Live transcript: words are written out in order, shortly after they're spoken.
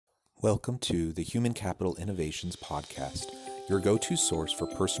Welcome to the Human Capital Innovations Podcast, your go-to source for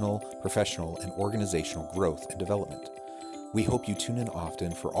personal, professional, and organizational growth and development. We hope you tune in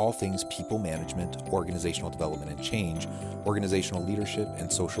often for all things people management, organizational development and change, organizational leadership,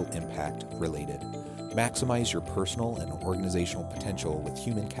 and social impact related. Maximize your personal and organizational potential with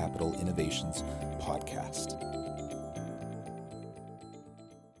Human Capital Innovations Podcast.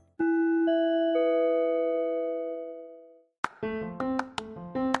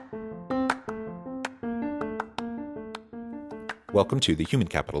 Welcome to the Human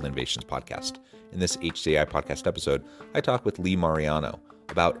Capital Innovations Podcast. In this HCI podcast episode, I talk with Lee Mariano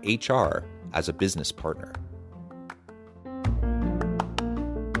about HR as a business partner.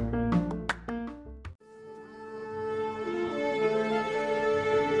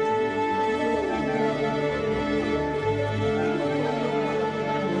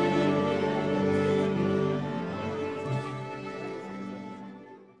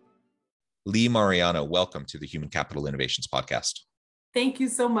 Lee Mariano, welcome to the Human Capital Innovations Podcast. Thank you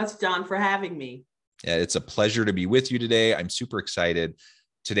so much, John, for having me. It's a pleasure to be with you today. I'm super excited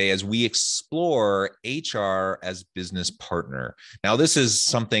today as we explore HR as business partner. Now, this is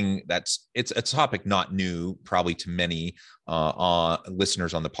something it's a topic not new, probably to many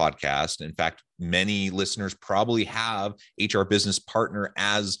listeners on the podcast. In fact, many listeners probably have HR business partner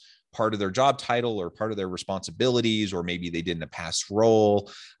as part of their job title or part of their responsibilities, or maybe they did in a past role.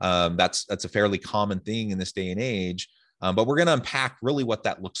 That's a fairly common thing in this day and age. But we're going to unpack really what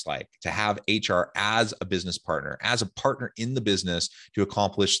that looks like to have HR as a business partner, as a partner in the business to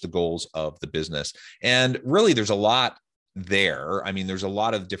accomplish the goals of the business. And really, there's a lot there. I mean, there's a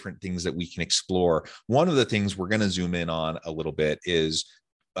lot of different things that we can explore. One of the things we're going to zoom in on a little bit is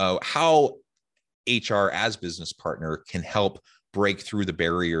how HR as business partner can help break through the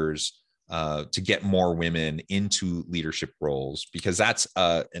barriers to get more women into leadership roles, because that's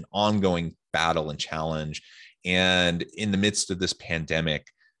an ongoing battle and challenge. And in the midst of this pandemic,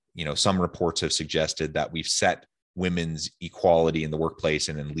 some reports have suggested that we've set women's equality in the workplace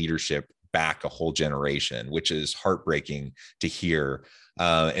and in leadership back a whole generation, which is heartbreaking to hear.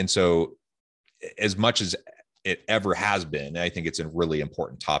 And so as much as it ever has been, I think it's a really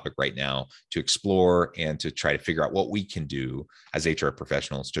important topic right now to explore and to try to figure out what we can do as HR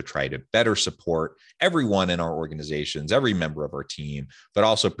professionals to try to better support everyone in our organizations, every member of our team, but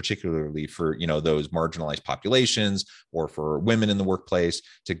also particularly for, those marginalized populations or for women in the workplace,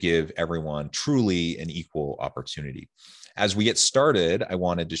 to give everyone truly an equal opportunity. As we get started, I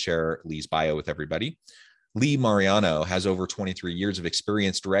wanted to share Lee's bio with everybody. Lee Mariano has over 23 years of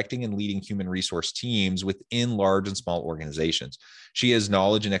experience directing and leading human resource teams within large and small organizations. She has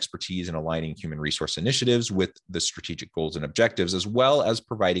knowledge and expertise in aligning human resource initiatives with the strategic goals and objectives, as well as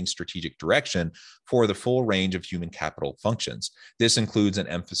providing strategic direction for the full range of human capital functions. This includes an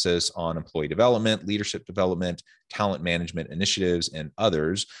emphasis on employee development, leadership development, talent management initiatives, and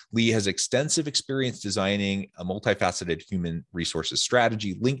others. Lee has extensive experience designing a multifaceted human resources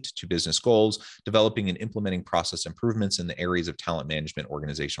strategy linked to business goals, developing and implementing process improvements in the areas of talent management,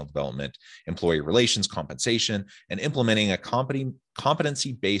 organizational development, employee relations, compensation, and implementing a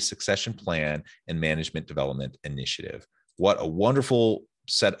competency-based succession plan and management development initiative. What a wonderful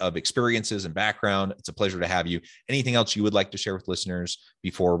set of experiences and background. It's a pleasure to have you. Anything else you would like to share with listeners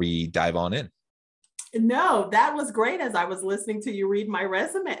before we dive on in? No, that was great. As I was listening to you read my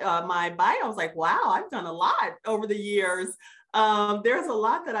resume, my bio, I was like, wow, I've done a lot over the years. There's a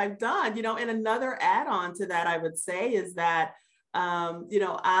lot that I've done, and another add-on to that, I would say, is that,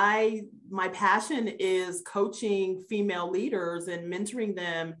 my passion is coaching female leaders and mentoring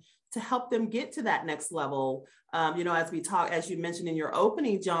them to help them get to that next level. As we talk, as you mentioned in your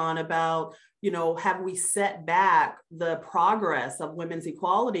opening, John, about, have we set back the progress of women's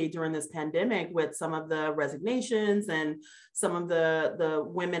equality during this pandemic with some of the resignations and some of the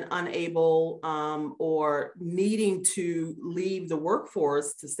women unable or needing to leave the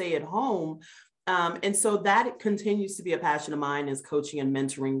workforce to stay at home. And so that continues to be a passion of mine, is coaching and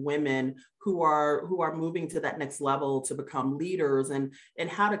mentoring women who are moving to that next level to become leaders, and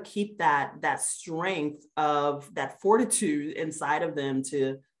how to keep that strength of that fortitude inside of them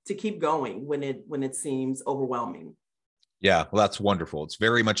to keep going when it seems overwhelming. Yeah, well, that's wonderful. It's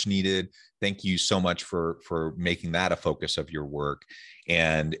very much needed. Thank you so much for making that a focus of your work.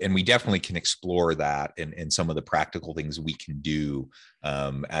 And we definitely can explore that and some of the practical things we can do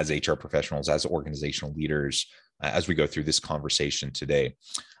as HR professionals, as organizational leaders, as we go through this conversation today.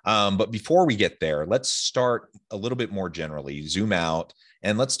 But before we get there, let's start a little bit more generally, zoom out,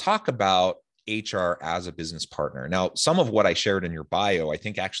 and let's talk about HR as a business partner. Now, some of what I shared in your bio, I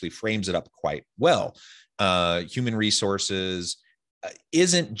think actually frames it up quite well. Human resources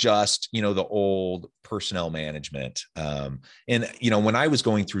isn't just, the old personnel management. And, when I was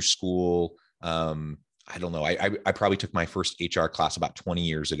going through school, I don't know, I probably took my first HR class about 20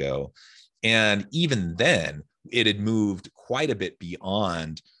 years ago. And even then it had moved quite a bit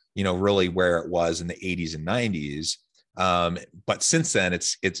beyond, really where it was in the 80s and 90s. But since then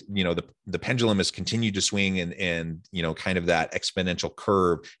it's, the pendulum has continued to swing, and, kind of that exponential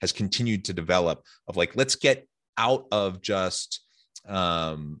curve has continued to develop of like, let's get out of just,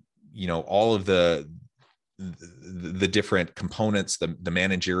 all of the different components, the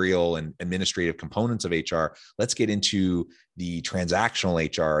managerial and administrative components of HR. Let's get into the transactional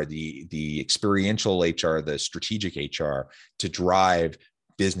HR, the experiential HR, the strategic HR to drive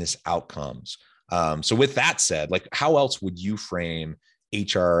business outcomes. So with that said, like, how else would you frame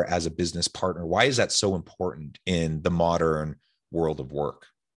HR as a business partner? Why is that so important in the modern world of work?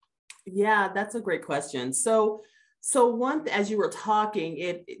 Yeah, that's a great question. So as you were talking,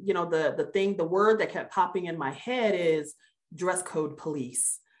 the word that kept popping in my head is dress code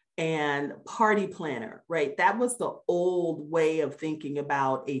police and party planner, right? That was the old way of thinking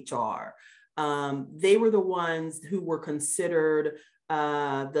about HR. They were the ones who were considered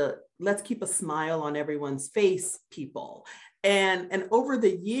let's keep a smile on everyone's face people. And over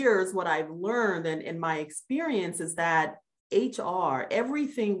the years, what I've learned and in my experience is that HR,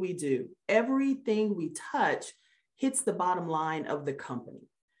 everything we do, everything we touch, hits the bottom line of the company,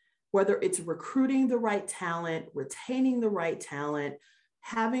 whether it's recruiting the right talent, retaining the right talent,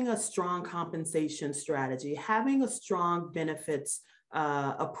 having a strong compensation strategy, having a strong benefits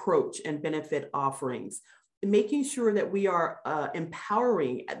approach and benefit offerings, making sure that we are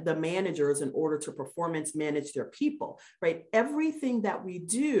empowering the managers in order to performance manage their people, right? Everything that we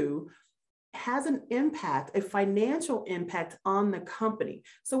do has an impact, a financial impact on the company.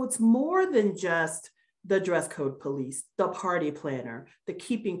 So it's more than just the dress code police, the party planner, the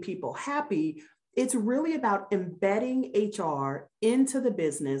keeping people happy. It's really about embedding HR into the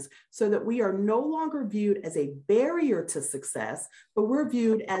business so that we are no longer viewed as a barrier to success, but we're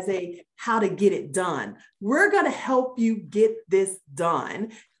viewed as a how to get it done. We're going to help you get this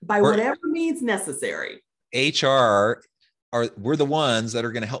done by whatever means necessary. HR we're the ones that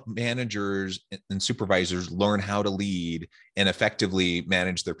are going to help managers and supervisors learn how to lead and effectively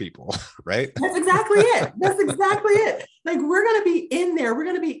manage their people, right? That's exactly it. That's exactly it. Like, we're going to be in there. We're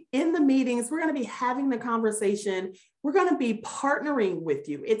going to be in the meetings. We're going to be having the conversation. We're going to be partnering with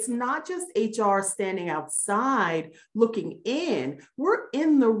you. It's not just HR standing outside looking in. We're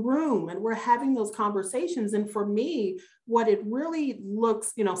in the room and we're having those conversations. And for me, what it really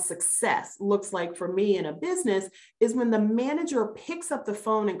looks, success looks like for me in a business is when the manager picks up the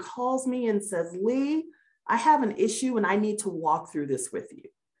phone and calls me and says, Lee, I have an issue and I need to walk through this with you.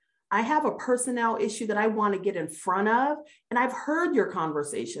 I have a personnel issue that I want to get in front of. And I've heard your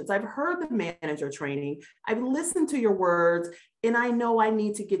conversations. I've heard the manager training. I've listened to your words. And I know I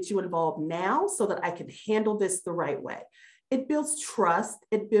need to get you involved now so that I can handle this the right way. It builds trust.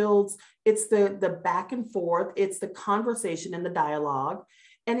 It's the back and forth. It's the conversation and the dialogue.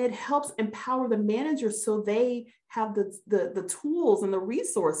 And it helps empower the managers so they have the tools and the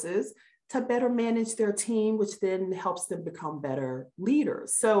resources to better manage their team, which then helps them become better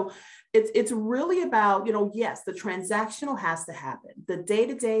leaders. So it's really about, yes, the transactional has to happen. The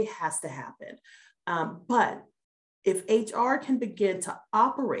day-to-day has to happen. But if HR can begin to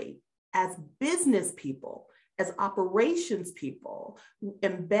operate as business people, as operations people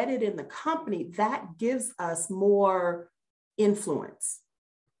embedded in the company, that gives us more influence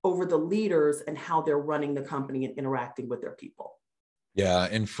over the leaders and how they're running the company and interacting with their people. Yeah.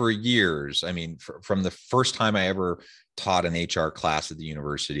 And for years, I mean, from the first time I ever taught an HR class at the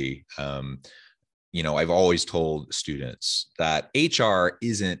university, I've always told students that HR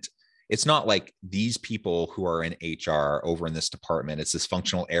it's not like these people who are in HR over in this department. It's this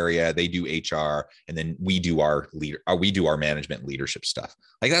functional area. They do HR, and then we do our management leadership stuff.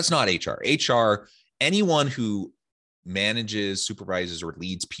 Like, that's not HR. HR, anyone who manages, supervises, or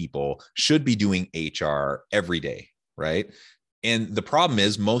leads people should be doing HR every day, right? And the problem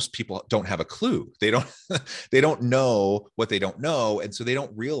is most people don't have a clue. They don't know what they don't know. And so they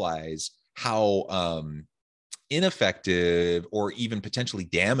don't realize how ineffective or even potentially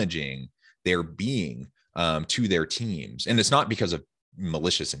damaging they're being to their teams. And it's not because of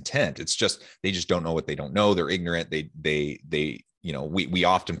malicious intent. It's just, they just don't know what they don't know. They're ignorant. We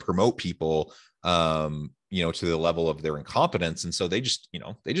often promote people to the level of their incompetence. And so they just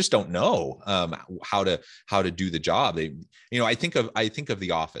don't know how to do the job. I think of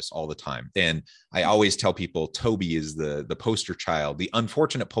The Office all the time. And I always tell people Toby is the poster child, the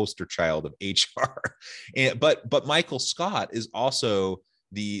unfortunate poster child of HR. But Michael Scott is also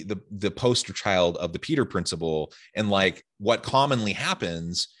the poster child of the Peter principle. And like what commonly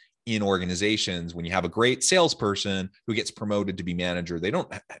happens in organizations when you have a great salesperson who gets promoted to be manager, they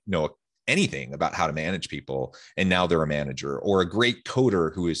don't know anything about how to manage people, and now they're a manager, or a great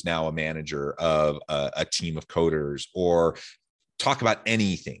coder who is now a manager of a team of coders, or talk about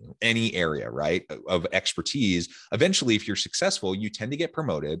anything, any area, right, of expertise. Eventually, if you're successful, you tend to get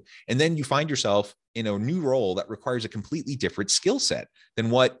promoted, and then you find yourself in a new role that requires a completely different skill set than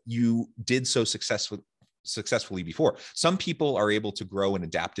what you did so successfully before. Some people are able to grow and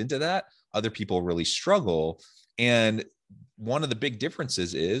adapt into that. Other people really struggle. And one of the big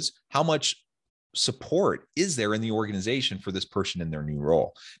differences is how much support is there in the organization for this person in their new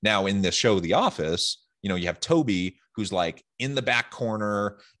role. Now, in the show The Office, you have Toby, who's like in the back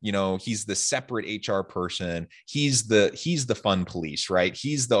corner, he's the separate HR person. He's the fun police, right?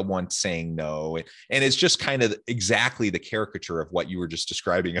 He's the one saying no. And it's just kind of exactly the caricature of what you were just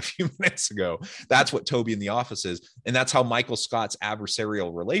describing a few minutes ago. That's what Toby in The Office is. And that's how Michael Scott's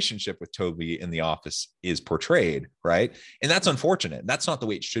adversarial relationship with Toby in The Office is portrayed, right? And that's unfortunate. That's not the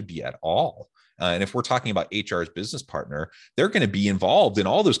way it should be at all. And if we're talking about HR's business partner, they're going to be involved in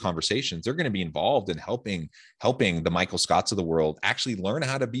all those conversations. They're going to be involved in helping the Michael Scotts of the world actually learn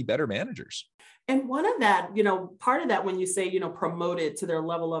how to be better managers. And one of that, part of that, when you say, promoted to their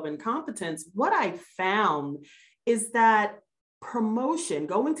level of incompetence, what I found is that promotion,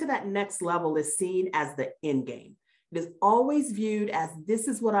 going to that next level, is seen as the end game. It is always viewed as, this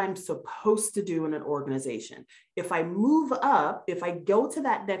is what I'm supposed to do in an organization. If I move up, if I go to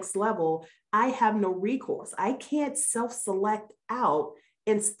that next level, I have no recourse. I can't self-select out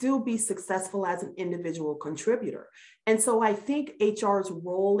and still be successful as an individual contributor. And so I think HR's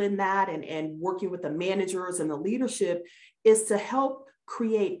role in that, and working with the managers and the leadership, is to help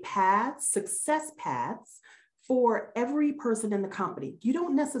create success paths for every person in the company. You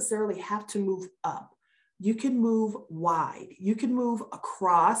don't necessarily have to move up. You can move wide, you can move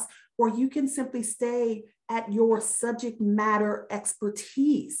across, or you can simply stay at your subject matter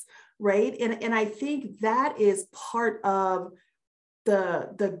expertise, right? And I think that is part of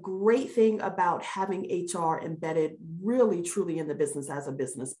the great thing about having HR embedded really, truly in the business as a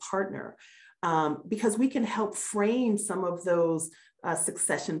business partner, because we can help frame some of those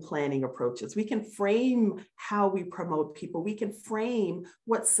succession planning approaches. We can frame how we promote people. We can frame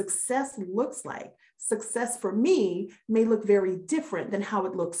what success looks like. Success for me may look very different than how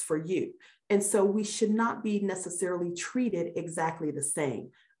it looks for you. And so we should not be necessarily treated exactly the same.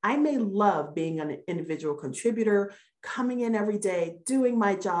 I may love being an individual contributor, coming in every day, doing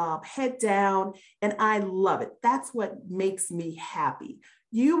my job, head down, and I love it. That's what makes me happy.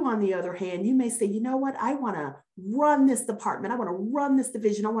 You, on the other hand, you may say, you know what, I want to run this department. I want to run this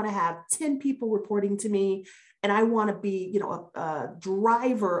division. I want to have 10 people reporting to me. And I want to be, a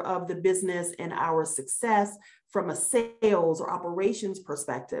driver of the business and our success from a sales or operations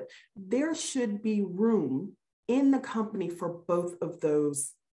perspective. There should be room in the company for both of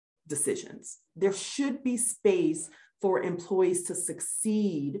those decisions. There should be space for employees to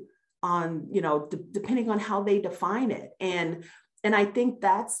succeed on, depending on how they define it. And I think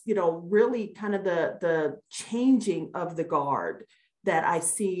that's, really kind of the changing of the guard that I've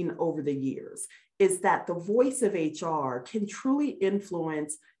seen over the years, is that the voice of HR can truly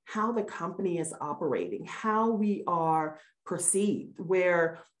influence how the company is operating, how we are perceived,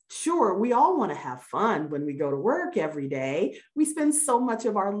 where sure, we all want to have fun when we go to work every day. We spend so much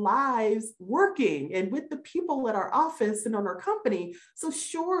of our lives working and with the people at our office and on our company. So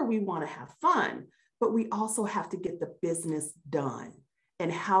sure, we want to have fun, but we also have to get the business done.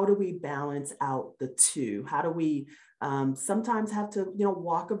 And how do we balance out the two? How do we sometimes have to,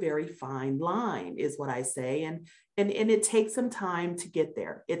 walk a very fine line, is what I say. And it takes some time to get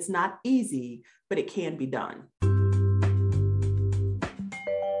there. It's not easy, but it can be done.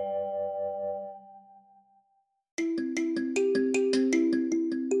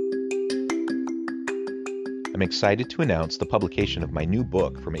 I'm excited to announce the publication of my new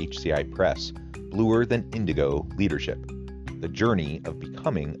book from HCI Press, Bluer Than Indigo Leadership: The Journey of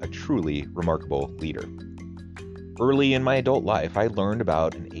Becoming a Truly Remarkable Leader. Early in my adult life, I learned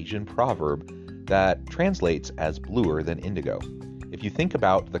about an Asian proverb that translates as bluer than indigo. If you think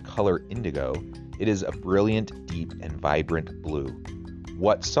about the color indigo, it is a brilliant, deep, and vibrant blue,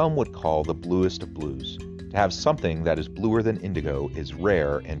 what some would call the bluest of blues. To have something that is bluer than indigo is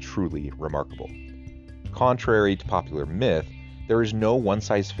rare and truly remarkable. Contrary to popular myth, there is no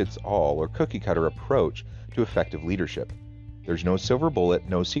one-size-fits-all or cookie-cutter approach to effective leadership. There's no silver bullet,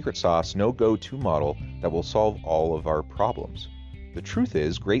 no secret sauce, no go-to model that will solve all of our problems. The truth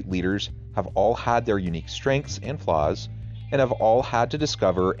is, great leaders have all had their unique strengths and flaws, and have all had to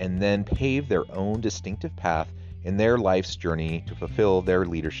discover and then pave their own distinctive path in their life's journey to fulfill their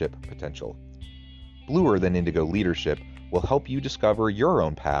leadership potential. Bluer Than Indigo Leadership will help you discover your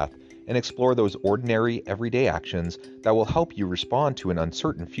own path and explore those ordinary, everyday actions that will help you respond to an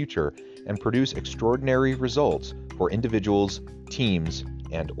uncertain future and produce extraordinary results for individuals, teams,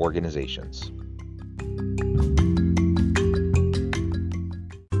 and organizations.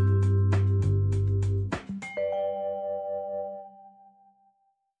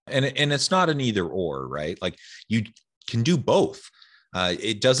 And it's not an either or, right? Like you can do both.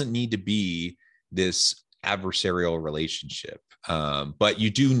 It doesn't need to be this adversarial relationship, but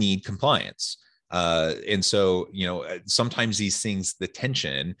you do need compliance. And so, sometimes these things, the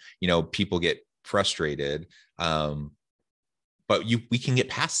tension, people get frustrated, but we can get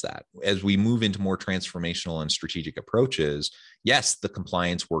past that as we move into more transformational and strategic approaches. Yes, the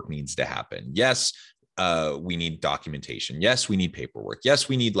compliance work needs to happen. Yes, we need documentation. Yes, we need paperwork. Yes,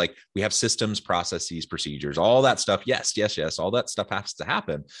 we have systems, processes, procedures, all that stuff. Yes. All that stuff has to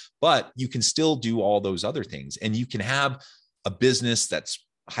happen, but you can still do all those other things. And you can have a business that's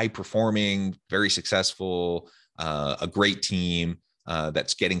high performing, very successful, a great team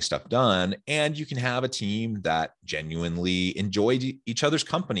that's getting stuff done. And you can have a team that genuinely enjoys each other's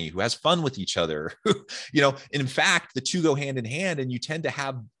company, who has fun with each other. And in fact, the two go hand in hand, and you tend to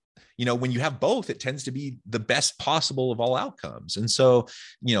have, when you have both, it tends to be the best possible of all outcomes. And so,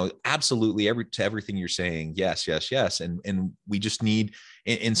 absolutely to everything you're saying, yes. And we just need,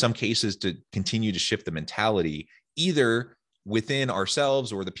 in some cases, to continue to shift the mentality, either within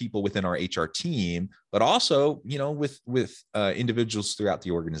ourselves or the people within our HR team, but also, with individuals throughout the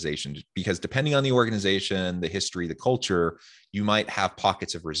organization, because depending on the organization, the history, the culture, you might have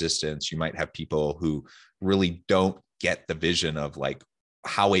pockets of resistance. You might have people who really don't get the vision of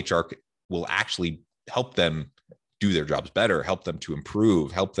how HR will actually help them do their jobs better, help them to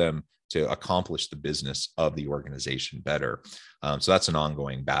improve, help them to accomplish the business of the organization better. So that's an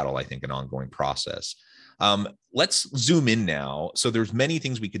ongoing battle, I think, an ongoing process. Let's zoom in now. So there's many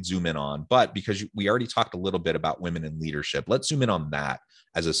things we could zoom in on, but because we already talked a little bit about women in leadership, let's zoom in on that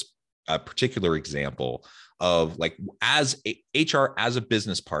as a particular example of as HR, as a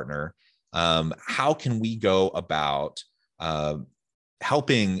business partner, how can we go about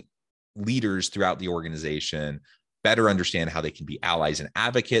helping leaders throughout the organization better understand how they can be allies and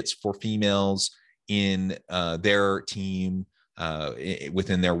advocates for females in their team,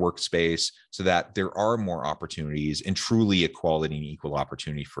 within their workspace, so that there are more opportunities and truly equality and equal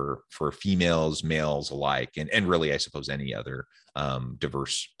opportunity for females, males alike, and really, I suppose, any other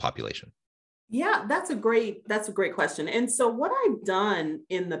diverse population. Yeah, that's a great question. And so what I've done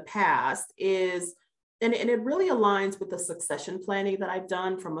in the past is, and it really aligns with the succession planning that I've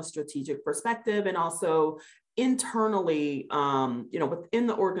done from a strategic perspective, and also internally, within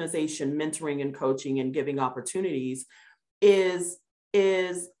the organization, mentoring and coaching and giving opportunities, is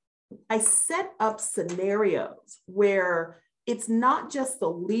I set up scenarios where it's not just the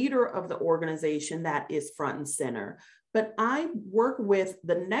leader of the organization that is front and center, but I work with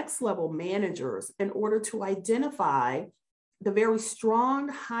the next level managers in order to identify the very strong,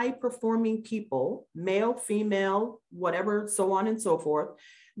 high-performing people, male, female, whatever, so on and so forth,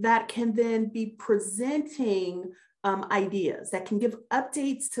 that can then be presenting ideas, that can give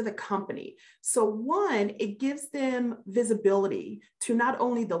updates to the company. So one, it gives them visibility to not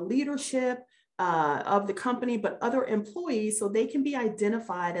only the leadership of the company, but other employees, so they can be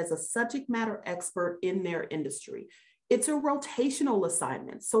identified as a subject matter expert in their industry. It's a rotational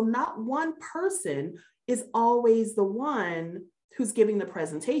assignment. So not one person is always the one who's giving the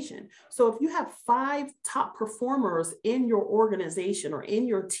presentation. So if you have 5 top performers in your organization or in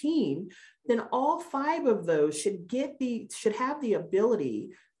your team, then all 5 of those should have the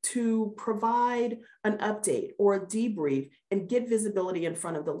ability to provide an update or a debrief and get visibility in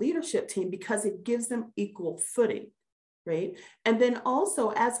front of the leadership team, because it gives them equal footing, right? And then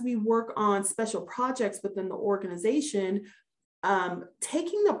also, as we work on special projects within the organization,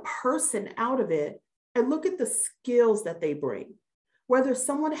 taking the person out of it and look at the skills that they bring. Whether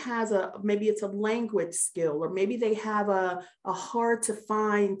someone has maybe it's a language skill, or maybe they have a hard to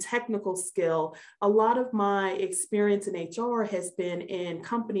find technical skill. A lot of my experience in HR has been in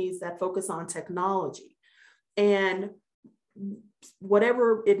companies that focus on technology. And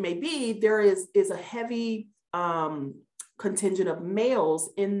whatever it may be, there is a heavy contingent of males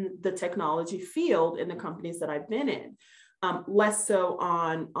in the technology field in the companies that I've been in, less so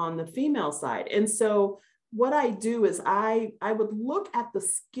on the female side. And so what I do is I would look at the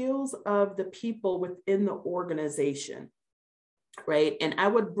skills of the people within the organization, right? And I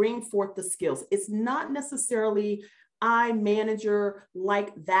would bring forth the skills. It's not necessarily I manager like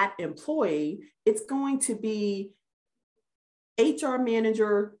that employee. It's going to be HR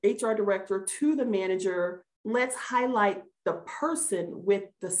manager, HR director to the manager. Let's highlight the person with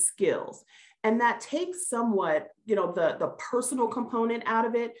the skills. And that takes somewhat, the personal component out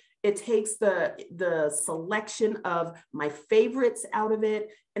of it. It takes the selection of my favorites out of it,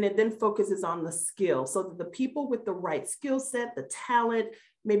 and it then focuses on the skill. So that the people with the right skill set, the talent,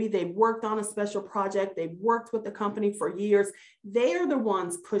 maybe they've worked on a special project, they've worked with the company for years, they are the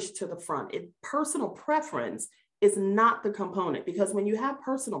ones pushed to the front. Personal preference is not the component, because when you have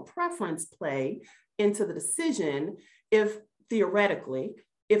personal preference play into the decision, if theoretically,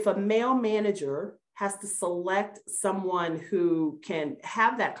 if a male manager has to select someone who can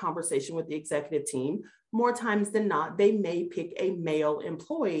have that conversation with the executive team, more times than not, they may pick a male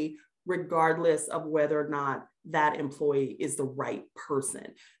employee, regardless of whether or not that employee is the right person.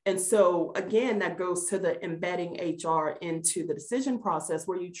 And so again, that goes to the embedding HR into the decision process,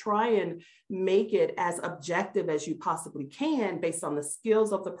 where you try and make it as objective as you possibly can based on the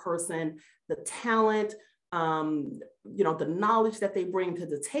skills of the person, the talent, the knowledge that they bring to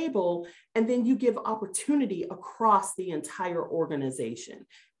the table, and then you give opportunity across the entire organization.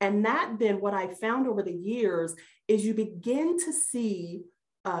 And that then, what I found over the years is you begin to see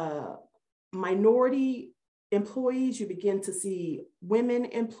minority employees, you begin to see women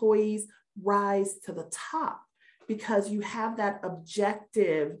employees rise to the top, because you have that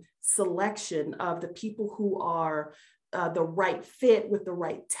objective selection of the people who are the right fit with the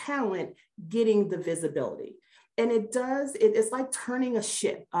right talent, getting the visibility. And it's like turning a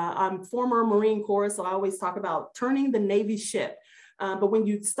ship. I'm former Marine Corps, so I always talk about turning the Navy ship. But when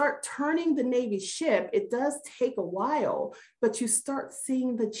you start turning the Navy ship, it does take a while, but you start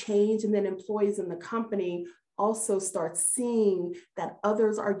seeing the change, and then employees in the company also start seeing that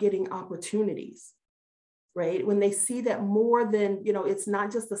others are getting opportunities, right? When they see that more than, it's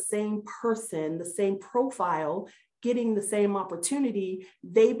not just the same person, the same profile, getting the same opportunity,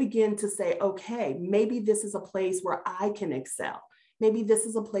 they begin to say, okay, maybe this is a place where I can excel. Maybe this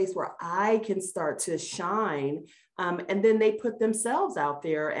is a place where I can start to shine. And then they put themselves out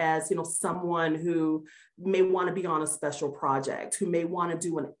there as, someone who may want to be on a special project, who may want to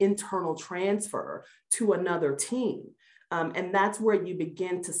do an internal transfer to another team. And that's where you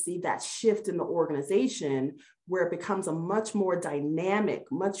begin to see that shift in the organization, where it becomes a much more dynamic,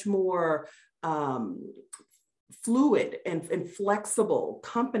 much more fluid and flexible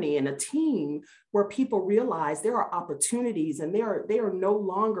company and a team, where people realize there are opportunities, and they are no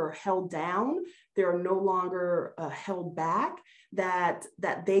longer held down. They are no longer held back, that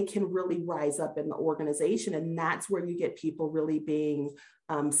they can really rise up in the organization. And that's where you get people really being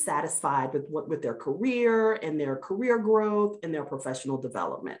satisfied with their career and their career growth and their professional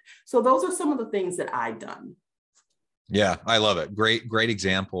development. So those are some of the things that I've done. Yeah, I love it. Great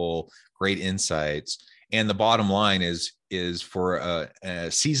example, great insights. And the bottom line is for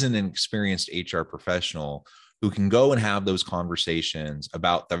a seasoned and experienced HR professional who can go and have those conversations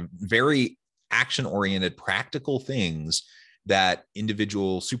about the very action-oriented, practical things that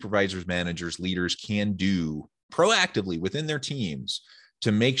individual supervisors, managers, leaders can do proactively within their teams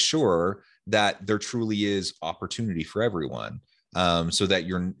to make sure that there truly is opportunity for everyone, so that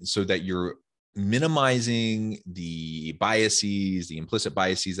you're minimizing the biases, the implicit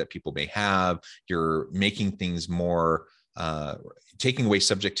biases that people may have. You're making things more, taking away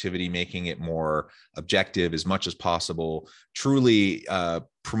subjectivity, making it more objective as much as possible, truly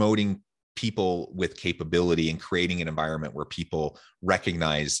promoting people with capability and creating an environment where people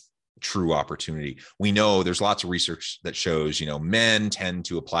recognize true opportunity. We know there's lots of research that shows, men tend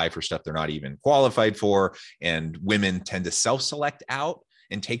to apply for stuff they're not even qualified for, and women tend to self-select out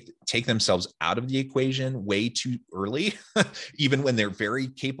and take themselves out of the equation way too early, even when they're very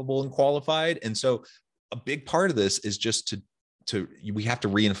capable and qualified. And so a big part of this is just we have to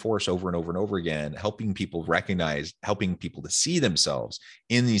reinforce over and over and over again, helping people recognize, helping people to see themselves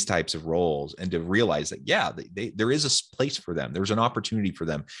in these types of roles, and to realize that, there is a place for them. There's an opportunity for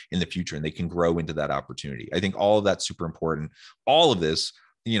them in the future, and they can grow into that opportunity. I think all of that's super important. All of this,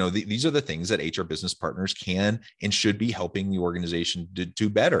 these are the things that HR business partners can and should be helping the organization to do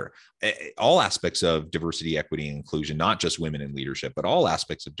better. All aspects of diversity, equity, and inclusion, not just women in leadership, but all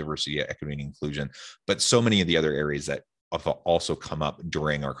aspects of diversity, equity, and inclusion, but so many of the other areas that have also come up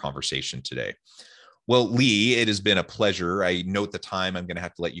during our conversation today. Well, Lee, it has been a pleasure. I note the time. I'm going to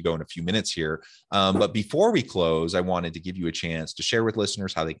have to let you go in a few minutes here. But before we close, I wanted to give you a chance to share with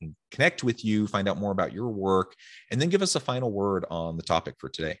listeners how they can connect with you, find out more about your work, and then give us a final word on the topic for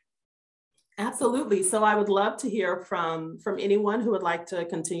today. Absolutely. So I would love to hear from anyone who would like to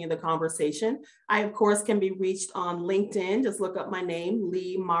continue the conversation. I, of course, can be reached on LinkedIn. Just look up my name,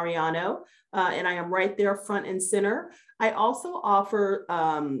 Lee Mariano, and I am right there front and center. I also offer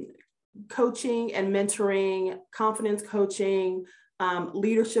coaching and mentoring, confidence coaching,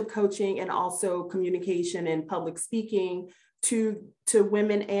 leadership coaching, and also communication and public speaking to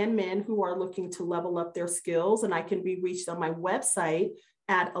women and men who are looking to level up their skills. And I can be reached on my website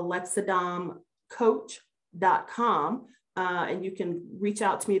at alexadomcoach.com. And you can reach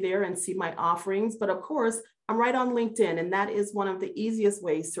out to me there and see my offerings. But of course, I'm right on LinkedIn, and that is one of the easiest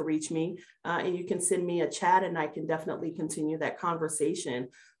ways to reach me. And you can send me a chat, and I can definitely continue that conversation.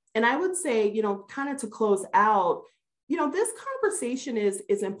 And I would say, kind of to close out, this conversation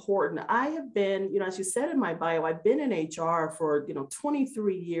is important. I have been, as you said in my bio, I've been in HR for,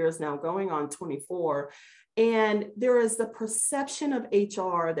 23 years now, going on 24. And there is the perception of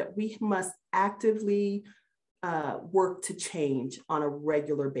HR that we must actively work to change on a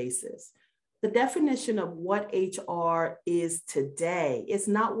regular basis. The definition of what HR is today is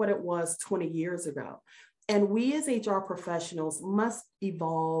not what it was 20 years ago. And we as HR professionals must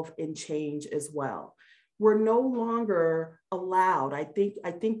evolve and change as well. We're no longer allowed. I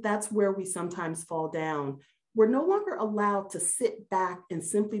think that's where we sometimes fall down. We're no longer allowed to sit back and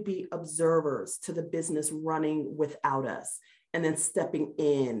simply be observers to the business running without us and then stepping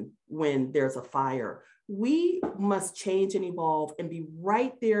in when there's a fire. We must change and evolve and be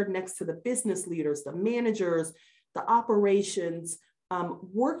right there next to the business leaders, the managers, the operations,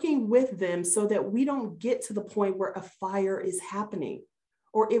 working with them so that we don't get to the point where a fire is happening.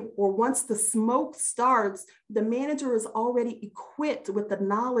 Or once the smoke starts, the manager is already equipped with the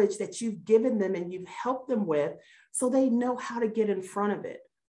knowledge that you've given them and you've helped them with, so they know how to get in front of it.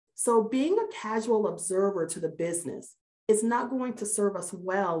 So being a casual observer to the business is not going to serve us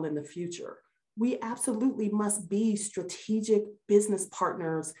well in the future. We absolutely must be strategic business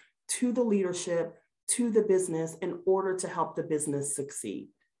partners to the leadership, to the business, in order to help the business succeed.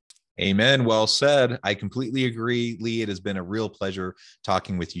 Amen. Well said. I completely agree, Lee. It has been a real pleasure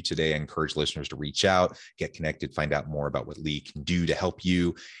talking with you today. I encourage listeners to reach out, get connected, find out more about what Lee can do to help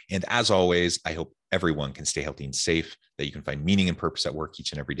you. And as always, I hope everyone can stay healthy and safe, that you can find meaning and purpose at work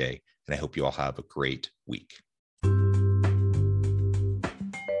each and every day. And I hope you all have a great week.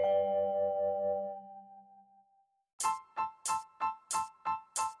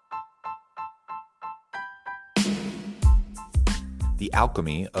 The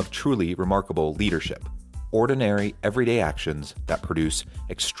alchemy of truly remarkable leadership. Ordinary, everyday actions that produce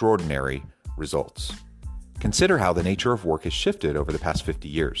extraordinary results. Consider how the nature of work has shifted over the past 50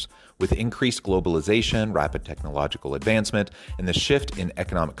 years. With increased globalization, rapid technological advancement, and the shift in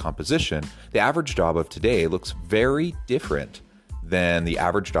economic composition, the average job of today looks very different than the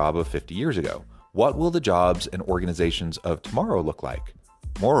average job of 50 years ago. What will the jobs and organizations of tomorrow look like?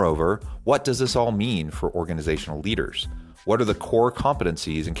 Moreover, what does this all mean for organizational leaders? What are the core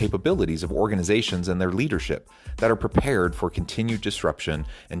competencies and capabilities of organizations and their leadership that are prepared for continued disruption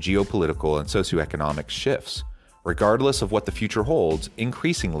and geopolitical and socioeconomic shifts? Regardless of what the future holds,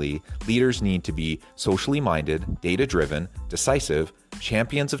 increasingly, leaders need to be socially minded, data-driven, decisive,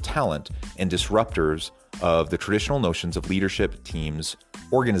 champions of talent, and disruptors of the traditional notions of leadership, teams,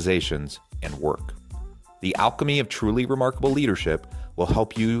 organizations, and work. The alchemy of truly remarkable leadership will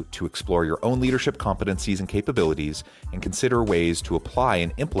help you to explore your own leadership competencies and capabilities and consider ways to apply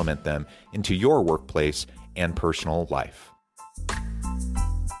and implement them into your workplace and personal life.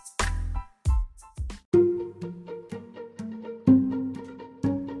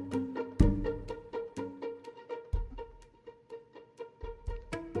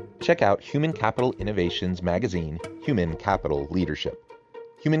 Check out Human Capital Innovations magazine, Human Capital Leadership.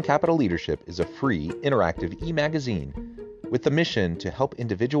 Human Capital Leadership is a free, interactive e-magazine with the mission to help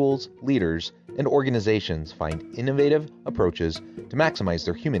individuals, leaders, and organizations find innovative approaches to maximize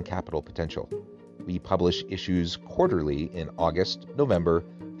their human capital potential. We publish issues quarterly in August, November,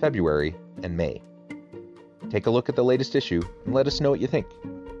 February, and May. Take a look at the latest issue and let us know what you think.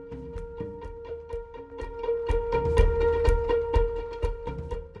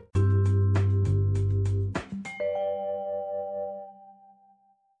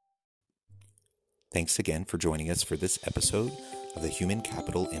 Thanks again for joining us for this episode of the Human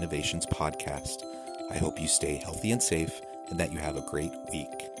Capital Innovations Podcast. I hope you stay healthy and safe and that you have a great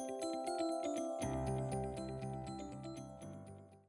week.